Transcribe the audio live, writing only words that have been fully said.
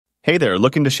Hey there,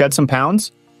 looking to shed some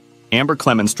pounds? Amber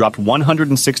Clemens dropped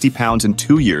 160 pounds in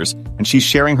 2 years, and she's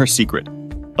sharing her secret: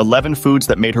 11 foods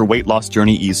that made her weight loss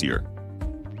journey easier.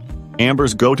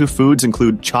 Amber's go-to foods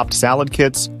include chopped salad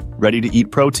kits,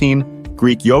 ready-to-eat protein,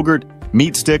 Greek yogurt,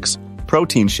 meat sticks,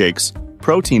 protein shakes,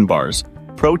 protein bars,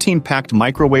 protein-packed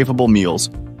microwaveable meals,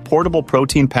 portable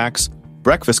protein packs,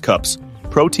 breakfast cups,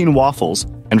 protein waffles,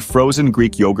 and frozen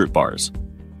Greek yogurt bars.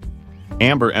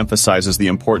 Amber emphasizes the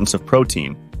importance of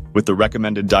protein, with the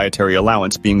recommended dietary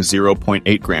allowance being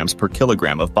 0.8 grams per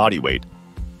kilogram of body weight.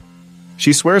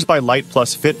 She swears by Light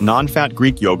Plus Fit non-fat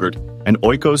Greek yogurt and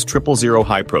Oikos 000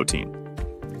 high protein.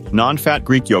 Non-fat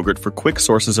Greek yogurt for quick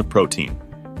sources of protein.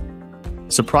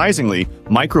 Surprisingly,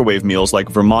 microwave meals like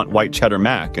Vermont white cheddar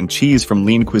mac and cheese from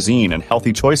Lean Cuisine and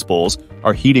Healthy Choice bowls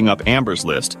are heating up Amber's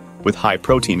list with high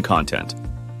protein content.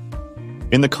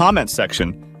 In the comments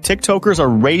section, TikTokers are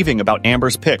raving about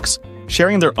Amber's picks,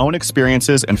 sharing their own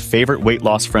experiences and favorite weight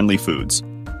loss-friendly foods.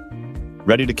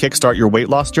 Ready to kickstart your weight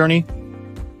loss journey?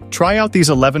 Try out these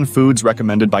 11 foods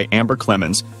recommended by Amber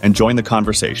Clemens and join the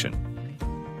conversation.